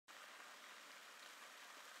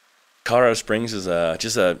Colorado Springs is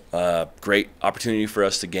just a great opportunity for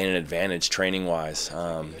us to gain an advantage training-wise.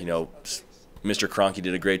 You know, Mr. Kroenke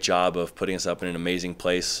did a great job of putting us up in an amazing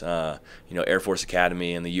place. You know, Air Force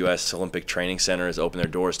Academy and the U.S. Olympic Training Center has opened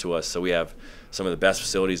their doors to us, so we have some of the best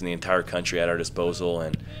facilities in the entire country at our disposal,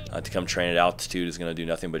 and to come train at altitude is going to do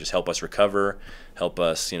nothing but just help us recover, help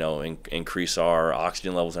us, you know, increase our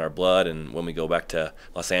oxygen levels in our blood, and when we go back to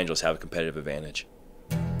Los Angeles, have a competitive advantage.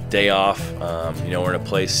 Day off, you know, we're in a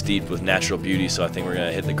place steeped with natural beauty, so I think we're going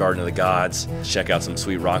to hit the Garden of the Gods, check out some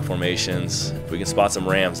sweet rock formations. If we can spot some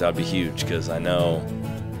Rams, that would be huge, because I know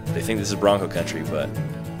they think this is Bronco country, but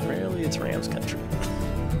really it's Rams country.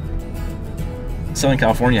 Southern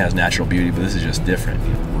California has natural beauty, but this is just different. You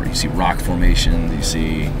know, where you see rock formations, you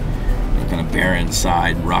see, you know, kind of barren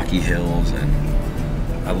side, rocky hills,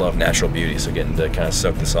 and I love natural beauty, so getting to kind of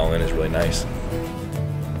soak this all in is really nice.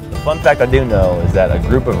 Fun fact I do know is that a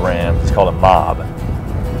group of Rams is called a mob.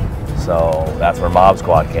 So that's where Mob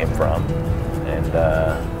Squad came from. And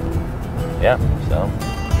yeah, so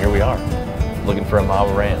here we are, looking for a mob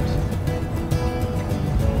of Rams.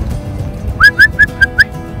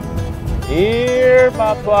 Here,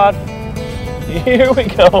 Mob Squad. Here we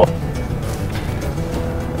go.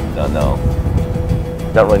 Don't know.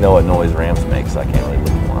 Don't really know what noise Rams make, so I can't really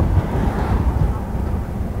look for them.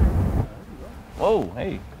 Whoa,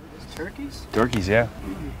 hey. Turkeys? Turkeys, yeah.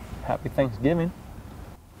 Happy Thanksgiving.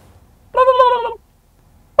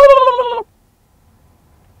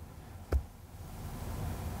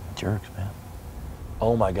 Jerks, man.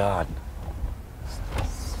 Oh my God.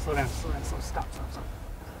 Slow down, stop.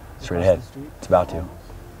 Straight ahead. It's about to.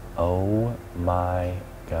 Oh my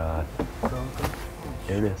God.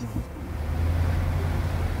 There it is.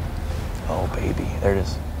 Oh baby, there it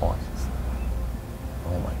is. Hold on.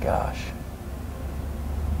 Oh my gosh.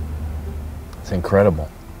 It's incredible.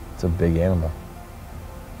 It's a big animal.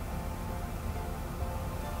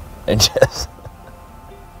 And just,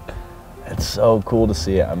 it's so cool to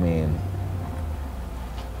see it. I mean,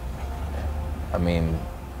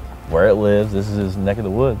 where it lives, this is his neck of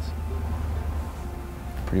the woods.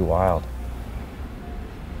 Pretty wild.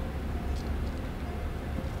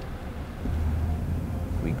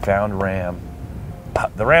 We found Ram.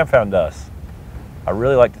 The Ram found us. I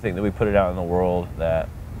really like to think that we put it out in the world that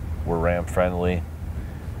we're Ram friendly,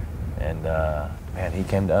 and man, he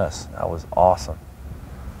came to us. That was awesome.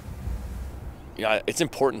 You know, it's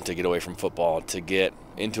important to get away from football, to get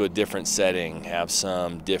into a different setting, have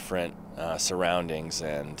some different surroundings,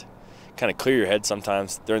 and kind of clear your head.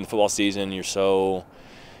 Sometimes during the football season, you're so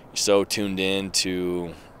tuned in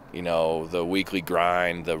to, you know, the weekly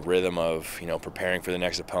grind, the rhythm of, you know, preparing for the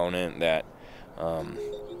next opponent, that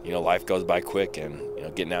you know, life goes by quick, and, you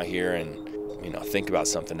know, getting out here and, you know, think about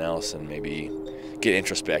something else and maybe get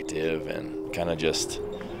introspective and kind of just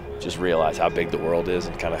realize how big the world is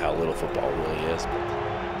and kind of how little football really is.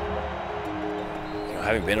 You know,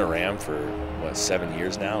 having been a Ram for, what, 7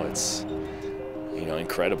 years now, it's, you know,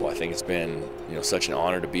 incredible. I think it's been, you know, such an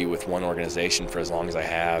honor to be with one organization for as long as I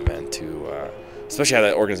have, and to especially have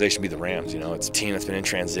that organization be the Rams. You know, it's a team that's been in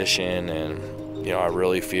transition, and, you know, I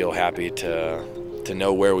really feel happy to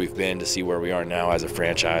know where we've been, to see where we are now as a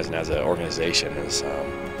franchise and as an organization is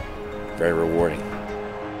very rewarding.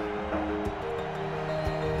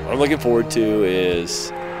 What I'm looking forward to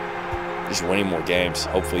is just winning more games.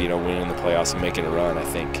 Hopefully, you know, winning the playoffs and making a run. I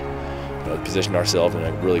think, you know, positioned ourselves in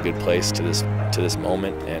a really good place to this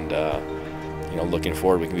moment, and you know, looking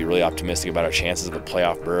forward, we can be really optimistic about our chances of a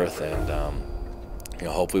playoff berth, and you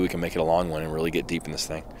know, hopefully we can make it a long one and really get deep in this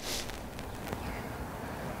thing.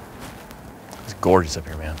 It's gorgeous up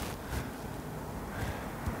here, man.